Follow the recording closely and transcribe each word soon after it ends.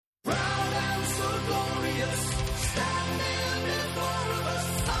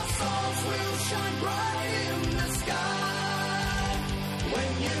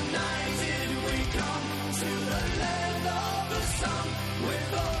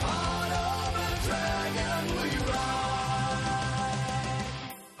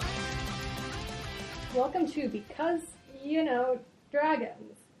Welcome to Because You Know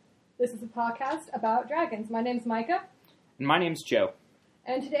Dragons. This is a podcast about dragons. My name's Micah. And my name's Joe.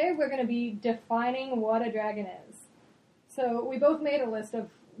 And today we're going to be defining what a dragon is. So we both made a list of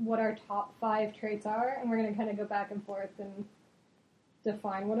what our top 5 traits are, and we're going to kind of go back and forth and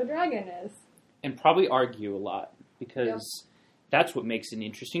define what a dragon is. And probably argue a lot, because that's what makes an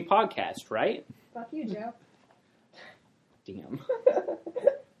interesting podcast, right? Fuck you, Joe. Damn.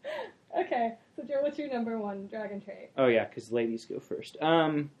 Okay, so Joe, what's your number 1 dragon trait? Oh yeah, because ladies go first.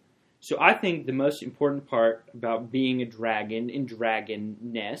 So I think the most important part about being a dragon in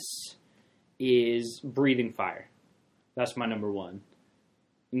dragonness is breathing fire. That's my number 1.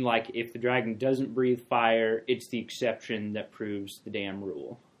 And like, if the dragon doesn't breathe fire, it's the exception that proves the damn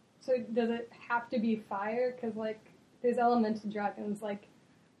rule. So does it have to be fire? Because, like, there's elemental dragons, like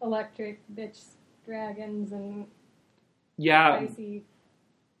electric bitch dragons and icy.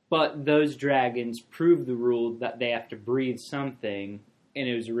 But those dragons prove the rule that they have to breathe something, and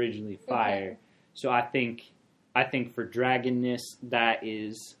it was originally fire. Okay. So I think for dragonness,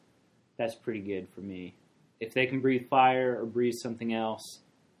 that's pretty good for me. If they can breathe fire or breathe something else,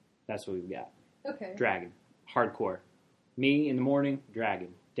 that's what we've got. Okay. Dragon. Hardcore. Me in the morning, dragon.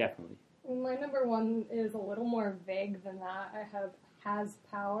 Definitely. My number 1 is a little more vague than that. I have has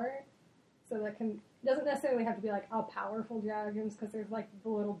power. So that doesn't necessarily have to be like a powerful dragon, because there's like the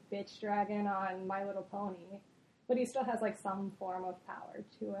little bitch dragon on My Little Pony. But he still has like some form of power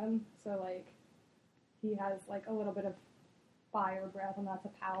to him. So like he has like a little bit of fire breath, and that's a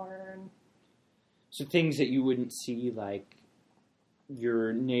power. And so things that you wouldn't see like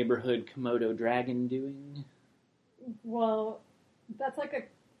your neighborhood Komodo dragon doing? Well, that's like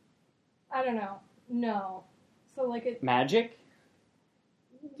I don't know. No. So like it... Magic?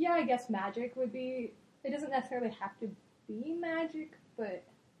 Yeah, I guess magic would be... It doesn't necessarily have to be magic, but...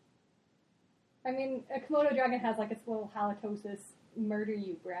 I mean, a Komodo dragon has like its little halitosis murder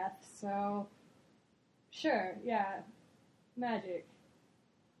you breath, so... Sure, yeah. Magic.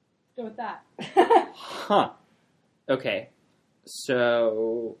 Let's go with that. Huh. Okay.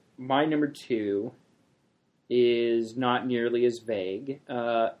 So, my number 2 is not nearly as vague.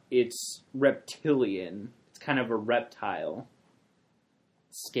 It's reptilian. It's kind of a reptile.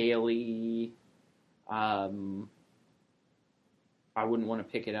 Scaly. I wouldn't want to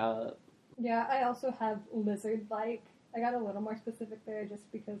pick it up. Yeah, I also have lizard-like. I got a little more specific there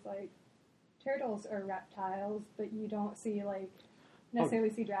just because, like, turtles are reptiles, but you don't see, like,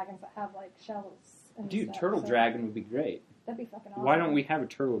 necessarily see dragons that have, like, shells and Dude, stuff. turtle dragon would be great. That'd be fucking awesome. Why don't we have a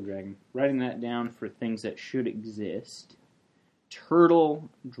turtle dragon? Writing that down for things that should exist. Turtle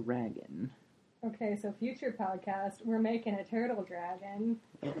dragon. Okay, so future podcast, we're making a turtle dragon.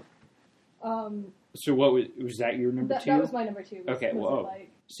 So what was that your number 2? That was my number 2. Okay, well,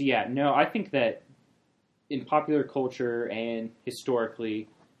 so yeah, no, I think that in popular culture and historically,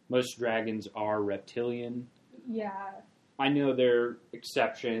 most dragons are reptilian. Yeah. I know there are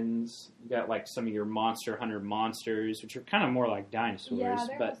exceptions. You got like some of your Monster Hunter monsters, which are kind of more like dinosaurs. Yeah,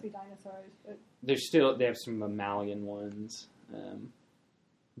 they're mostly dinosaurs, but they have some mammalian ones.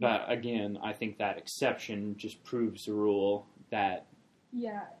 But again, I think that exception just proves the rule that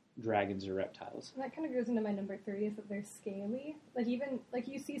dragons are reptiles. And that kind of goes into my number 3, is that they're scaly. Like even like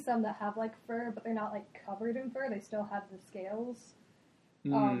you see some that have like fur, but they're not like covered in fur. They still have the scales.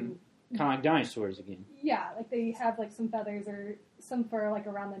 Kind of like dinosaurs again. Yeah, like they have like some feathers or some fur like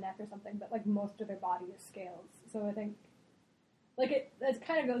around the neck or something, but like most of their body is scales. So I think like it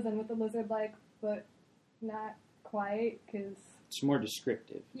kind of goes in with the lizard-like, but not quite, because it's more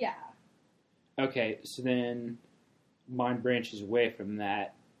descriptive. Yeah. Okay, so then mine branches away from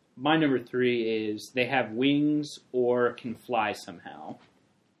that. My number 3 is they have wings or can fly somehow.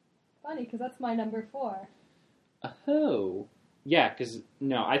 Funny, because that's my number 4. Oh. Yeah, because,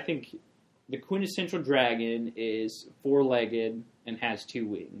 no, I think the quintessential dragon is 4-legged and has 2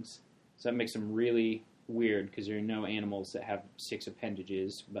 wings. So that makes them really weird, because there are no animals that have 6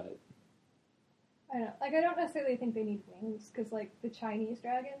 appendages, but... I don't know. Like, I don't necessarily think they need wings, because, like, the Chinese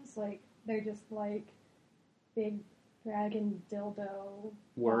dragons, like, they're just, like, big dragon dildo...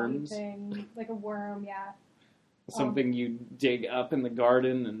 worms? Thing. Like a worm, yeah. Something you dig up in the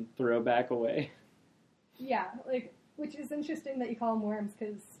garden and throw back away. Yeah, like... Which is interesting that you call them worms,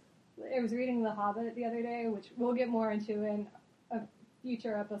 because I was reading The Hobbit the other day, which we'll get more into in a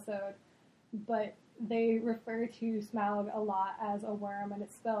future episode, but they refer to Smaug a lot as a worm, and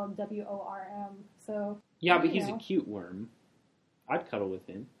it's spelled W-O-R-M, so... Yeah, but he's a cute worm. I'd cuddle with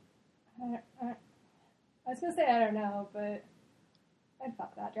him. I was going to say I don't know, but I'd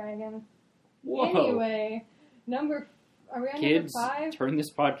fuck that dragon. Whoa. Anyway, number Are we on Kids, number 5? turn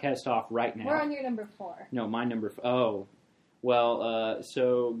this podcast off right now. We're on your number 4. No, my number... Oh. Well,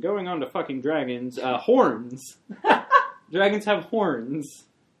 so going on to fucking dragons, horns. Dragons have horns.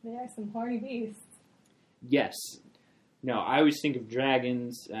 They are some horny beasts. Yes. No, I always think of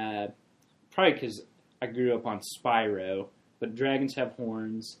dragons, probably because I grew up on Spyro, but dragons have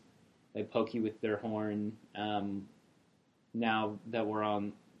horns. They poke you with their horn. Now that we're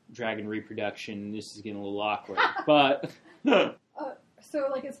on dragon reproduction, this is getting a little awkward. But... So,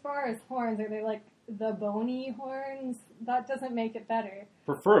 like, as far as horns, are they, like, the bony horns? That doesn't make it better.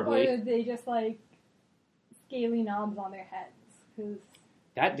 Preferably. Or are they just, like, scaly knobs on their heads? 'Cause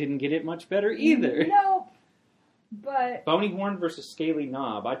that didn't get it much better either. Nope. But... Bony horn versus scaly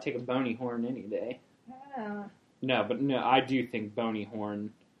knob. I'd take a bony horn any day. No, I do think bony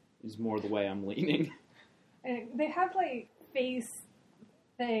horn is more the way I'm leaning. And they have, like, face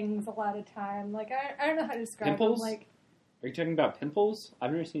things a lot of time. Like, I don't know how to describe Pimples? them. Like, Are you talking about pimples?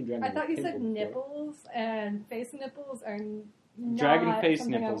 I've never seen dragon. I thought you said pimple before. nipples, and face nipples are not Dragon face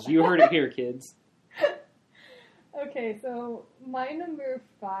something nipples. I- You heard it here, kids. Okay, so my number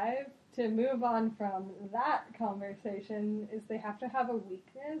 5, to move on from that conversation, is they have to have a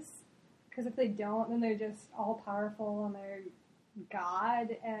weakness. Because if they don't, then they're just all-powerful and they're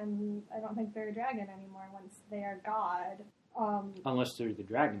God, and I don't think they're a dragon anymore once they are God. Unless they're the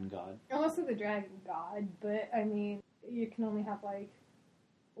dragon god. Unless they're the dragon god, but, I mean, you can only have, like,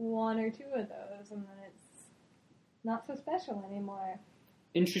 1 or 2 of those, and then it's not so special anymore.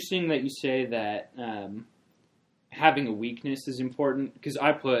 Interesting that you say that having a weakness is important, because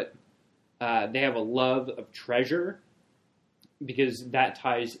I put they have a love of treasure, because that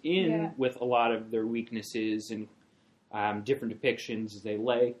ties in with a lot of their weaknesses and different depictions as they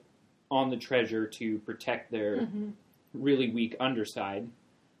lay on the treasure to protect their really weak underside.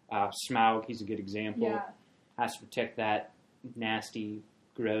 Smaug, he's a good example. Yeah. Has to protect that nasty,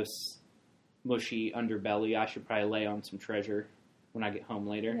 gross, mushy underbelly. I should probably lay on some treasure when I get home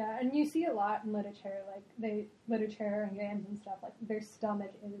later. Yeah, and you see a lot in literature, like literature and games and stuff, like their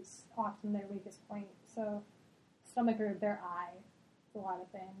stomach is often their weakest point. So stomach or their eye, a lot of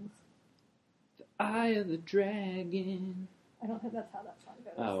things. The eye of the dragon. I don't think that's how that song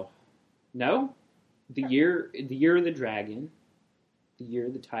goes. Oh. No? The year of the dragon, the year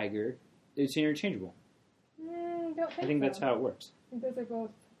of the tiger, it's interchangeable. Don't think I think so. that's how it works. I think those are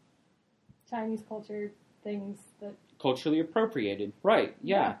both Chinese culture things that... Culturally appropriated. Right,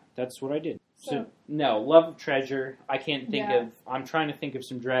 yeah. Yeah. That's what I did. So, So- no, love of treasure. I can't think Yeah. I'm trying to think of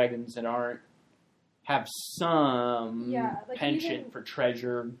some dragons that have some Yeah, like penchant even- for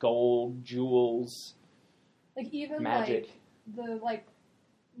treasure, gold, jewels, Like, even, magic. like, the, like,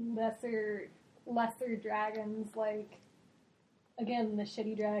 lesser dragons, like, again, the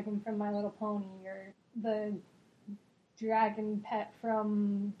shitty dragon from My Little Pony, or the dragon pet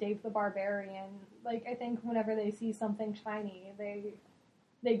from Dave the Barbarian. Like, I think whenever they see something shiny,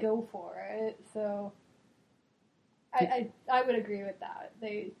 they go for it. So I would agree with that.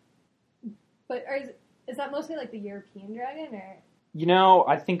 But is that mostly like the European dragon, or? You know,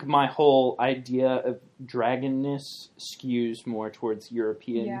 I think my whole idea of dragonness skews more towards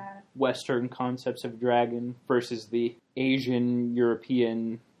European, Yeah. Western concepts of dragon versus the Asian,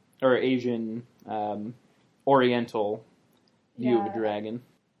 European, or Asian, Oriental view of a Yeah. dragon.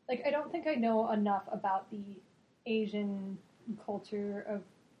 Like, I don't think I know enough about the Asian culture of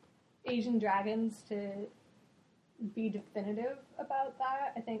Asian dragons to be definitive about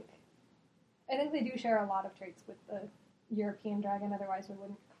that. I think they do share a lot of traits with the European dragon, otherwise we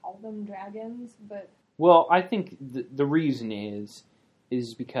wouldn't call them dragons, but... Well, I think the reason is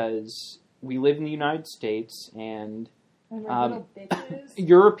because we live in the United States, and And we're little bitches.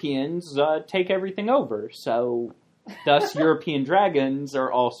 Europeans take everything over, so thus European dragons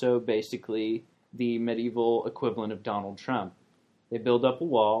are also basically the medieval equivalent of Donald Trump. They build up a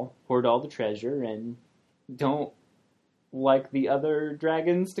wall, hoard all the treasure, and don't like the other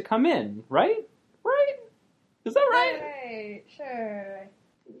dragons to come in, right? Right? Is that right? Right, sure.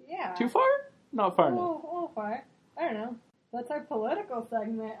 Yeah. Too far? Not far A enough. little far. I don't know. That's our political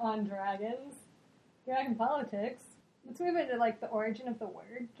segment on dragons. Dragon politics. Let's move into, like, the origin of the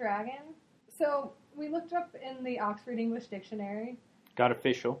word dragon. So, we looked up in the Oxford English Dictionary. Got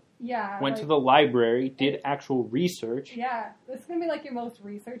official. Yeah. Went like, to the library, did actual research. Yeah, this is going to be, like, your most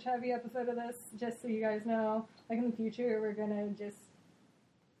research-heavy episode of this, just so you guys know. Like, in the future, we're going to just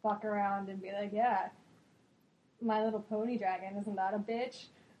fuck around and be like, yeah, My Little Pony dragon, isn't that a bitch?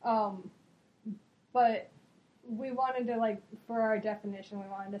 But we wanted to, like, for our definition, we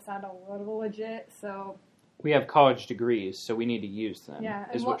wanted to sound a little legit, so... We have college degrees, so we need to use them, Yeah,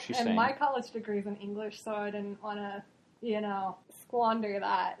 is what she's saying. And my college degree is in English, so I didn't want to squander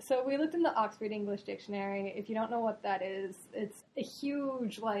that. So we looked in the Oxford English Dictionary. If you don't know what that is, it's a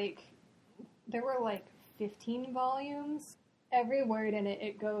huge, there were 15 volumes. Every word in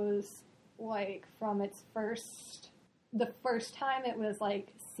it goes, from the first time it was,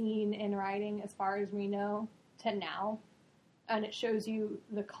 seen in writing, as far as we know, to now. And it shows you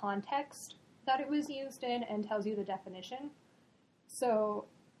the context that it was used in and tells you the definition. So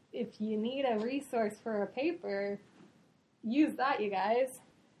if you need a resource for a paper, use that, you guys.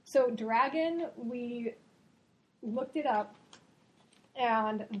 So dragon, we looked it up,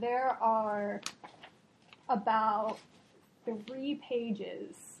 and there are about 3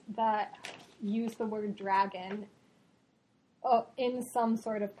 pages that use the word dragon in some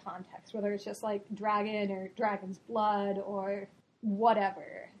sort of context, whether it's just dragon or dragon's blood or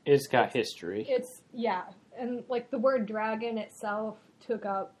whatever. It's got history. Yeah. And the word dragon itself took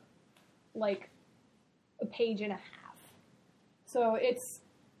up a page and a half. So it's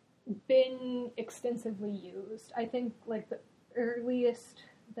been extensively used. I think the earliest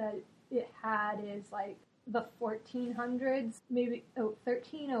that it had is the 1400s, maybe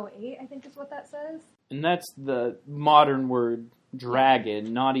 1308, I think is what that says. And that's the modern word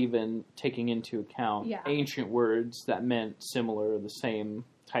dragon, not even taking into account ancient words that meant similar or the same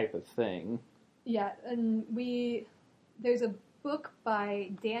type of thing. Yeah, and there's a book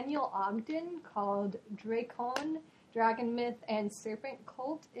by Daniel Ogden called Drakon, Dragon Myth and Serpent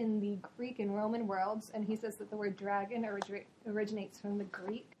Cult in the Greek and Roman Worlds, and he says that the word dragon originates from the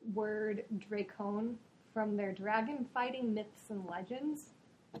Greek word drakon, from their dragon fighting myths and legends.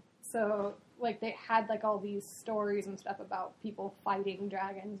 So, they had, all these stories and stuff about people fighting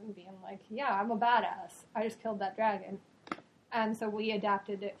dragons and being yeah, I'm a badass. I just killed that dragon. And so we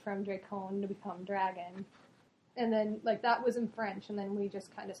adapted it from drakon to become dragon. And then, that was in French, and then we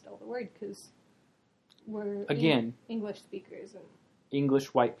just kind of stole the word because we're English speakers. And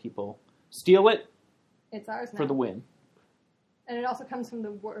English white people. Steal it. It's ours now. For the win. And it also comes from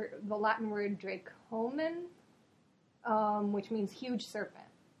the Latin word dracomen, which means huge serpent.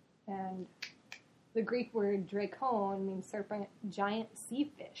 And the Greek word drakon means serpent, giant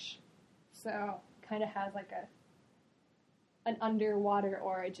sea fish. So kind of has an underwater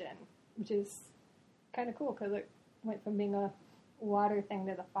origin, which is kind of cool because it went from being a water thing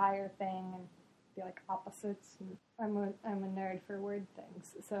to the fire thing and be opposites. And I'm a nerd for word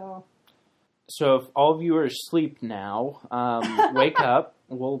things, so. So if all of you are asleep now, wake up.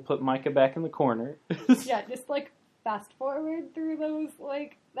 We'll put Micah back in the corner. Yeah, just fast forward through those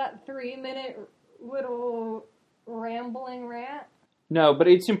that 3-minute little rambling rant. No, but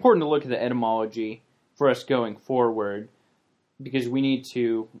it's important to look at the etymology for us going forward because we need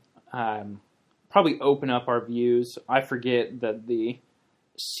to probably open up our views. I forget that the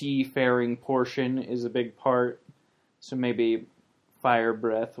seafaring portion is a big part, so maybe fire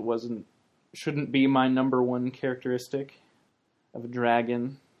breath shouldn't be my number one characteristic of a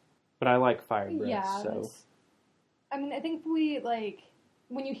dragon, but I like fire breath. Yeah, so. I think we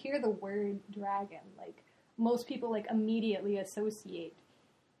when you hear the word dragon, most people immediately associate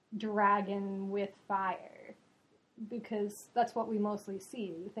dragon with fire because that's what we mostly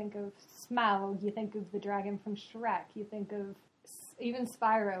see. You think of Smaug, you think of the dragon from Shrek, you think of even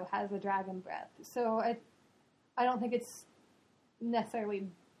Spyro has a dragon breath. So I don't think it's necessarily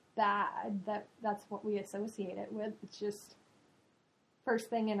bad that that's what we associate it with. It's just first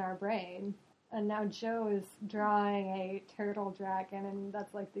thing in our brain. And now Joe is drawing a turtle dragon, and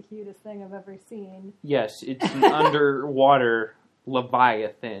that's the cutest thing I've ever seen. Yes, it's an underwater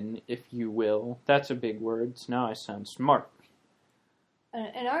leviathan, if you will. That's a big word, so now I sound smart.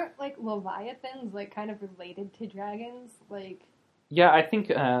 And aren't leviathans kind of related to dragons? Yeah, I think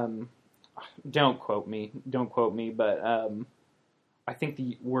don't quote me, but I think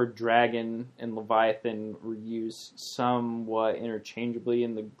the word dragon and leviathan were used somewhat interchangeably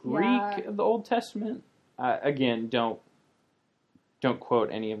in the Greek of the Old Testament. Again, don't quote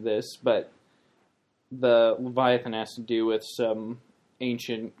any of this, but the leviathan has to do with some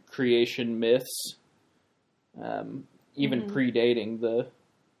ancient creation myths, even predating the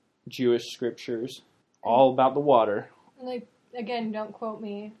Jewish scriptures, all about the water. Again, don't quote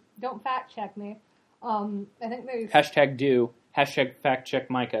me. Don't fact check me. I think there's... Hashtag do. Hashtag fact check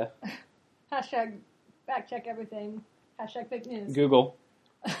Micah. Hashtag fact check everything. Hashtag fake news. Google.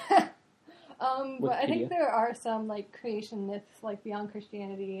 But I think there are some creation myths beyond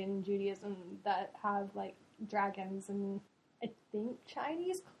Christianity and Judaism that have dragons, and I think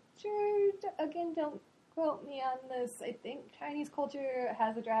Chinese culture, again, don't quote me on this, I think Chinese culture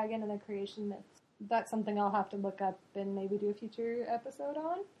has a dragon and a creation myth. That's something I'll have to look up and maybe do a future episode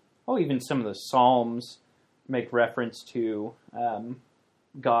on. Oh, even some of the Psalms make reference to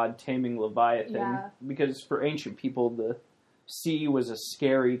God taming Leviathan. Yeah. Because for ancient people, the sea was a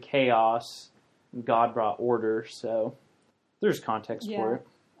scary chaos, and God brought order, so there's context for it.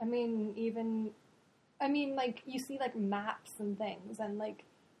 I mean, like, you see, like, maps and things, and, like,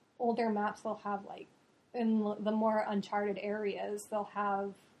 older maps they'll have, like, in the more uncharted areas, they'll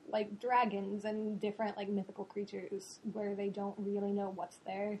have, like, dragons and different, like, mythical creatures where they don't really know what's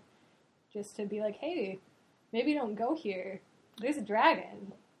there. Just to be like, hey, maybe don't go here. There's a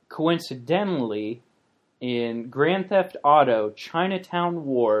dragon. Coincidentally, in Grand Theft Auto Chinatown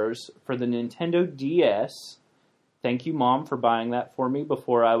Wars for the Nintendo DS, thank you, Mom, for buying that for me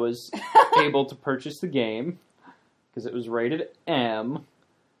before I was able to purchase the game, because it was rated M.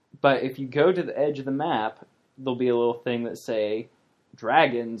 But if you go to the edge of the map, there'll be a little thing that say,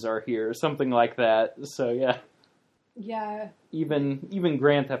 dragons are here, or something like that. So, yeah. Yeah. Even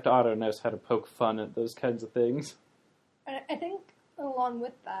Grand Theft Auto knows how to poke fun at those kinds of things. I think along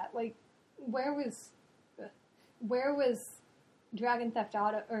with that, like, where was Dragon Theft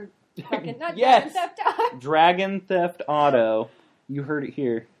Auto, or not yes! Dragon Theft Auto. Dragon Theft Auto. You heard it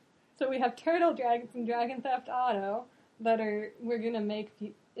here. So we have Turtle Dragon from Dragon Theft Auto that we're gonna make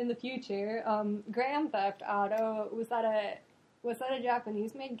in the future. Grand Theft Auto, was that a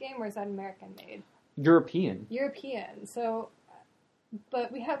Japanese made game, or is that American made? European. So,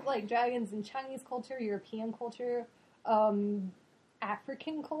 but we have, like, dragons in Chinese culture, European culture,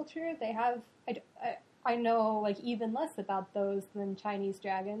 African culture. They have, I know, like, even less about those than Chinese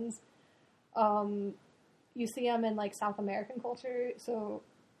dragons. You see them in, like, South American culture, so,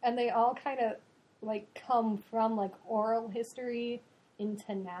 and they all kind of, like, come from, like, oral history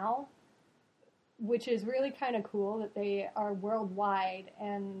into now, which is really kind of cool that they are worldwide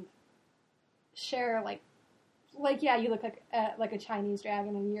and share, like, yeah, you look like a Chinese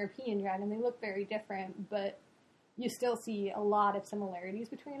dragon and a European dragon. They look very different, but you still see a lot of similarities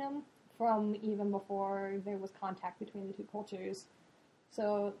between them from even before there was contact between the two cultures.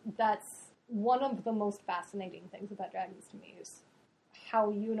 So that's one of the most fascinating things about dragons to me, is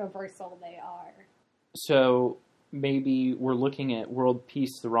how universal they are. So maybe we're looking at world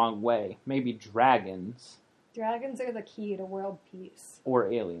peace the wrong way. Maybe dragons are the key to world peace.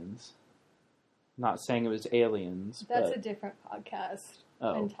 Or aliens. Not saying it was aliens. That's a different podcast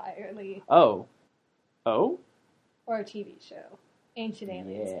entirely. Oh? Or a TV show. Ancient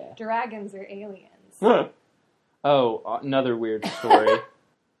Aliens. Yeah. Dragons are aliens. Oh, another weird story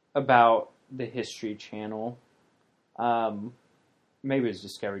about the History Channel. Maybe it was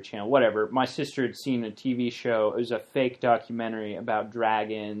Discovery Channel, whatever. My sister had seen a TV show. It was a fake documentary about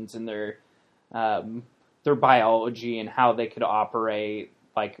dragons and their biology and how they could operate,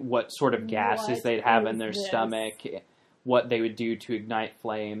 like what sort of gases they'd have in their stomach, what they would do to ignite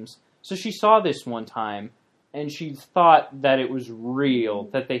flames. So she saw this one time, and she thought that it was real,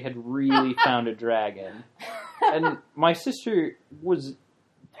 that they had really found a dragon. And my sister was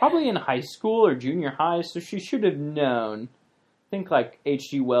probably in high school or junior high, so she should have known. Think like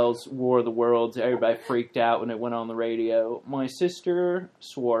H.G. Wells' War of the Worlds. Everybody freaked out when it went on the radio. My sister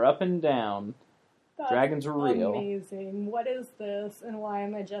swore up and down dragons are real. Amazing. What is this, and why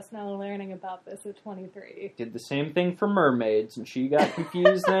am I just now learning about this at 23? Did the same thing for mermaids, and she got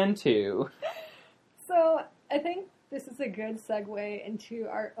confused then too. So I think this is a good segue into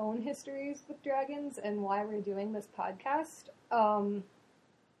our own histories with dragons and why we're doing this podcast.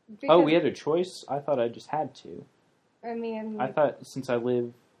 We had a choice? I thought I just had to. I thought since I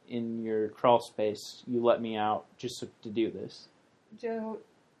live in your crawl space, you let me out just to do this. Joe,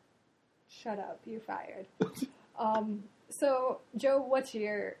 shut up. You're fired. So, Joe, what's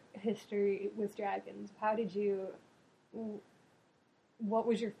your history with dragons? What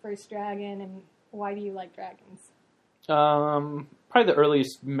was your first dragon, and why do you like dragons? Probably the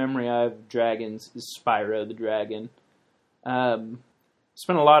earliest memory I have of dragons is Spyro the Dragon.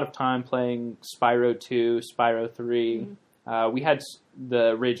 Spent a lot of time playing Spyro 2, Spyro 3. Mm-hmm. We had the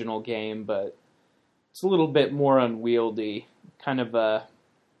original game, but it's a little bit more unwieldy. Kind of, if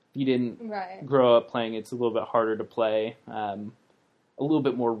you didn't grow up playing it, it's a little bit harder to play. A little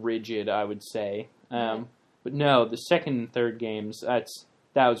bit more rigid, I would say. But no, the second and third games, that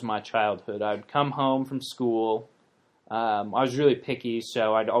was my childhood. I'd come home from school. I was really picky,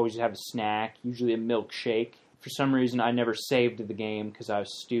 so I'd always have a snack, usually a milkshake. For some reason, I never saved the game because I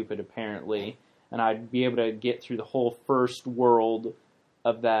was stupid, apparently. And I'd be able to get through the whole first world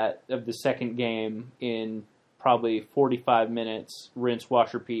of the second game in probably 45 minutes, rinse,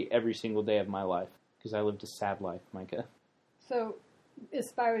 wash, repeat every single day of my life. Because I lived a sad life, Micah. So,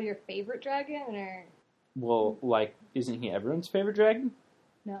 is Spyro your favorite dragon, or...? Well, isn't he everyone's favorite dragon?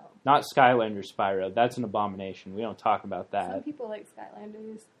 No. Not Skylanders Spyro. That's an abomination. We don't talk about that. Some people like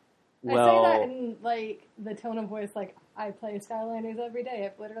Skylanders. Well, I say that in, like, the tone of voice, like, I play Skylanders every day.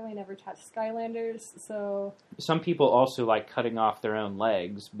 I've literally never touched Skylanders, so... Some people also like cutting off their own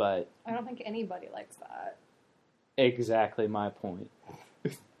legs, but... I don't think anybody likes that. Exactly my point.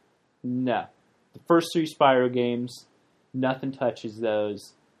 No. The first 3 Spyro games, nothing touches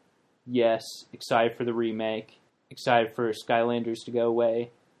those. Yes, excited for the remake. Excited for Skylanders to go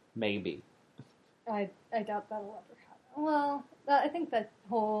away. Maybe. I doubt that'll ever happen. Well, I think that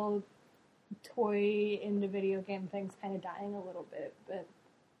whole toy into video game thing's kind of dying a little bit, but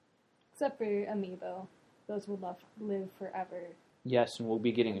except for Amiibo, those will live forever. Yes, and we'll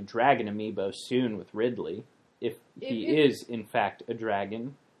be getting a dragon Amiibo soon with Ridley, if he is, in fact, a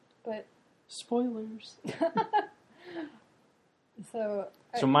dragon. But... Spoilers. So,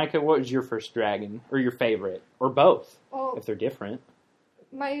 Micah, what was your first dragon? Or your favorite? Or both, well, if they're different.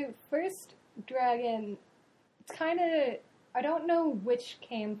 My first dragon, it's kind of... I don't know which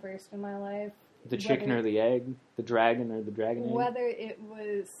came first in my life. The chicken or the egg? The dragon or the dragon egg? Whether it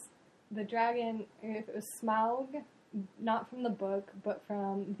was the dragon, or if it was Smaug, not from the book, but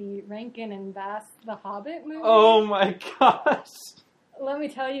from the Rankin and Bass The Hobbit movie. Oh my gosh! Let me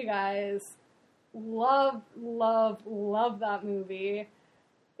tell you guys, love that movie.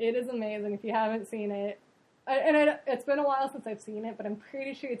 It is amazing if you haven't seen it. It's been a while since I've seen it, but I'm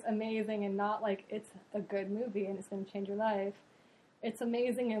pretty sure it's amazing and not like it's a good movie and it's going to change your life. It's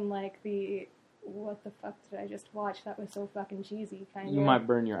amazing in like the, what the fuck did I just watch that was so fucking cheesy kind of. You might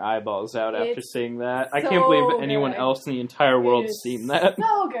burn your eyeballs out after seeing that. So I can't believe anyone else in the entire world has seen that.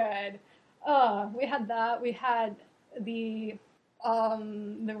 So good. We had that. We had the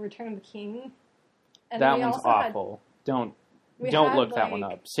Return of the King. And that one's awful. Don't look that one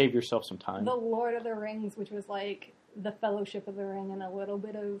up. Save yourself some time. The Lord of the Rings, which was like the Fellowship of the Ring and a little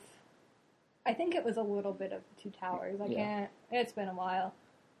bit of... I think it was a little bit of Two Towers. It's been a while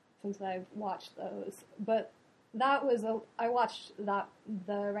since I've watched those. But that was I watched the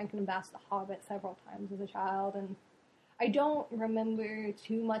Rankin and Bass The Hobbit several times as a child, and I don't remember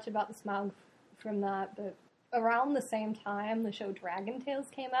too much about the Smaug from that, but around the same time the show Dragon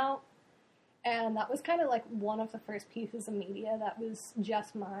Tales came out. And that was kind of like one of the first pieces of media that was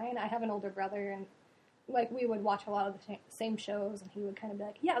just mine. I have an older brother, and like we would watch a lot of the same shows, and he would kind of be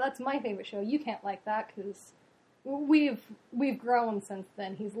like, "Yeah, that's my favorite show. You can't like that because we've grown since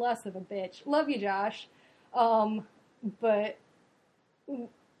then. He's less of a bitch. Love you, Josh." But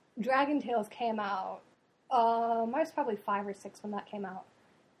Dragon Tales came out. I was probably 5 or 6 when that came out,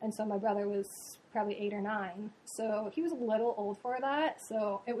 and so my brother was probably 8 or 9, so he was a little old for that,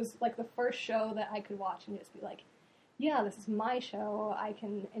 so it was like the first show that I could watch and just be like, yeah, this is my show, I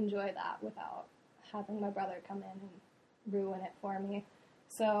can enjoy that without having my brother come in and ruin it for me,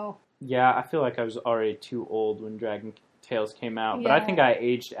 so... Yeah, I feel like I was already too old when Dragon Tales came out, but I think I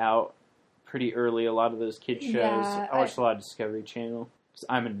aged out pretty early, a lot of those kid shows. Yeah, I watched a lot of Discovery Channel, because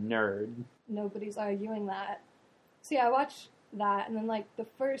I'm a nerd. Nobody's arguing that. So yeah, I watched that, and then like the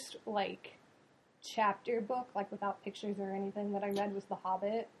first, like... chapter book, like without pictures or anything, that I read was The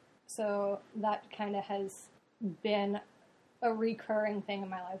Hobbit. So that kind of has been a recurring thing in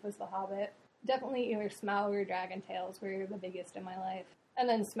my life, was The Hobbit. Definitely either Smaug or Dragon Tales were the biggest in my life. And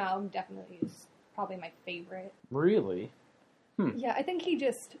then Smaug definitely is probably my favorite. Really? Yeah, I think he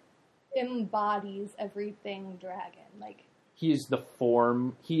just embodies everything dragon. Like, he is the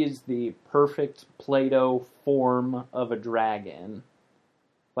perfect Play-Doh form of a dragon.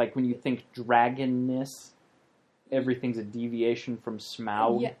 Like, when you think dragonness, everything's a deviation from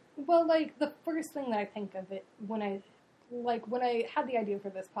Smaug. Yeah, well, like, the first thing that I think of it, when I had the idea for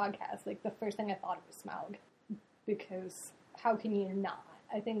this podcast, like, the first thing I thought of was Smaug. Because how can you not?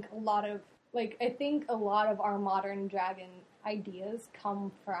 I think a lot of our modern dragon ideas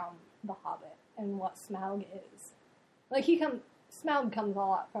come from The Hobbit and what Smaug is. Like, Smaug comes a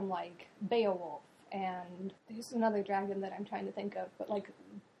lot from, like, Beowulf. And there's another dragon that I'm trying to think of, but like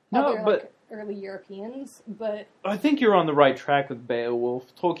early Europeans. But I think you're on the right track with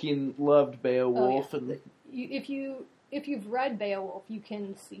Beowulf. Tolkien loved Beowulf, and if you've read Beowulf, you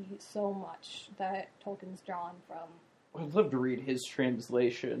can see so much that Tolkien's drawn from. I'd love to read his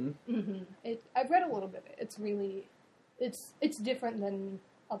translation. Mm-hmm. I've read a little bit of it. It's really, it's different than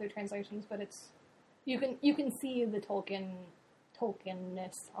other translations, but you can see the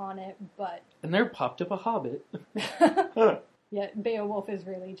Tolkien-ness on it, but... And there popped up a hobbit. Yeah, Beowulf is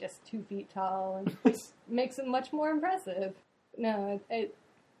really just 2 feet tall and makes him much more impressive. No,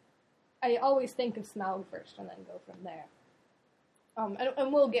 I always think of Smaug first and then go from there.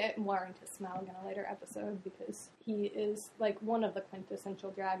 And we'll get more into Smaug in a later episode because he is like one of the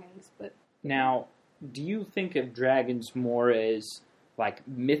quintessential dragons. But now, do you think of dragons more as like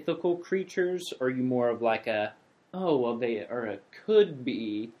mythical creatures, or are you more of like a, oh, well, they are a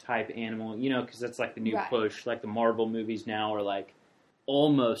could-be type animal, you know, because that's like the new push, like the Marvel movies now are like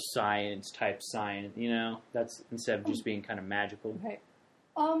almost science type science, you know, that's instead of just being kind of magical. Right.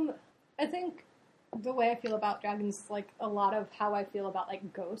 I think the way I feel about dragons is like a lot of how I feel about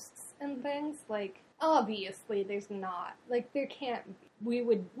like ghosts and things. Like, obviously there's not, like there can't be. We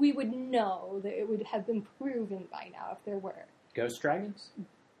would know that it would have been proven by now if there were. Ghost dragons?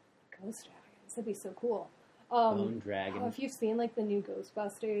 Ghost dragons. That'd be so cool. Bone dragon. If you've seen like the new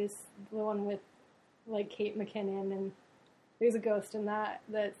Ghostbusters, the one with like Kate McKinnon, and there's a ghost in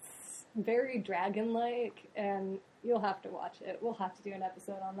that's very dragon-like, and you'll have to watch it. We'll have to do an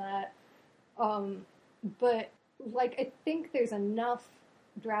episode on that. But like I think there's enough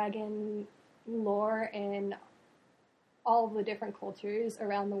dragon lore in all of the different cultures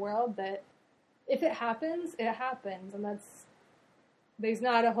around the world that if it happens, it happens, and there's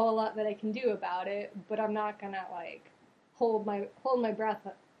not a whole lot that I can do about it, but I'm not gonna like hold my breath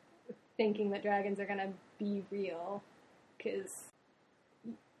thinking that dragons are gonna be real, because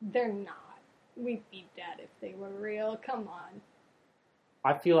they're not. We'd be dead if they were real. Come on.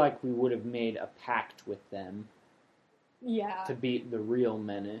 I feel like we would have made a pact with them. Yeah. To beat the real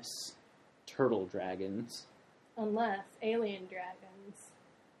menace, turtle dragons. Unless alien dragons.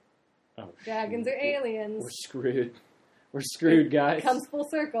 Oh, dragons are aliens. We're screwed. We're screwed, guys. It comes full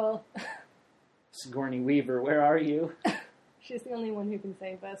circle. Sigourney Weaver, where are you? She's the only one who can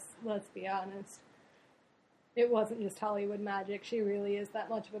save us, let's be honest. It wasn't just Hollywood magic. She really is that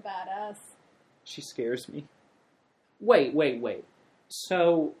much of a badass. She scares me. Wait.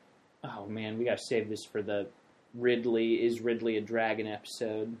 So, oh man, we gotta save this for the Is Ridley a Dragon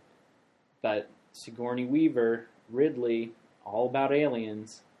episode. But Sigourney Weaver, Ridley, all about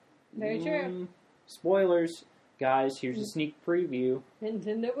aliens. Very true. Spoilers. Guys, here's a sneak preview.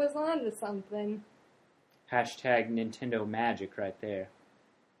 Nintendo was on to something. Hashtag Nintendo magic right there.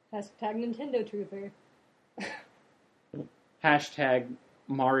 Hashtag Nintendo truther. Hashtag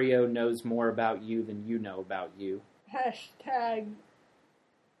Mario knows more about you than you know about you. Hashtag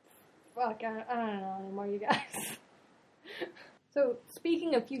fuck, I don't know anymore, you guys. So,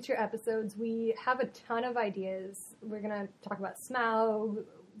 speaking of future episodes, we have a ton of ideas. We're going to talk about Smaug,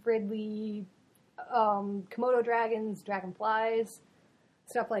 Ridley, Komodo dragons, dragonflies,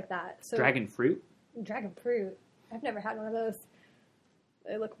 stuff like that. So, dragon fruit? Dragon fruit. I've never had one of those.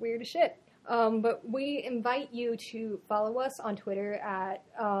 They look weird as shit. But we invite you to follow us on Twitter at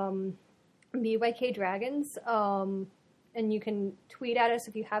BYK Dragons. And you can tweet at us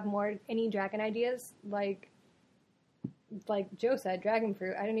if you have any dragon ideas, like Joe said, dragon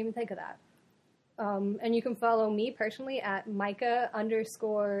fruit. I didn't even think of that. And you can follow me personally at Micah_,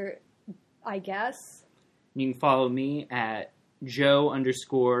 I guess. You can follow me at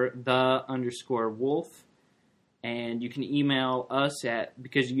Joe_the_wolf. And you can email us at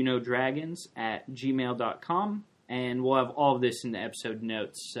becauseyouknowdragons@gmail.com. And we'll have all of this in the episode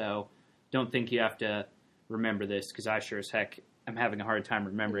notes. So don't think you have to remember this, because I sure as heck am having a hard time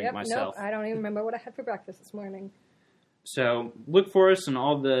remembering it myself. Nope, I don't even remember what I had for breakfast this morning. So look for us in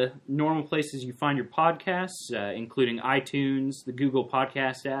all the normal places you find your podcasts, including iTunes, the Google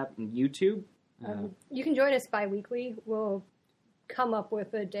Podcast app, and YouTube. You can join us bi-weekly. We'll come up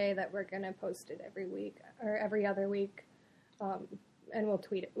with a day that we're going to post it every week or every other week. And we'll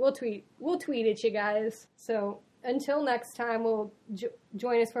tweet it. We'll tweet it, you guys. So until next time, we'll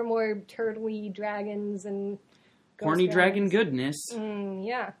join us for more turtly dragons and horny dragon goodness.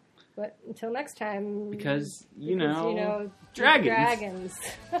 Yeah. But until next time, because you know dragons.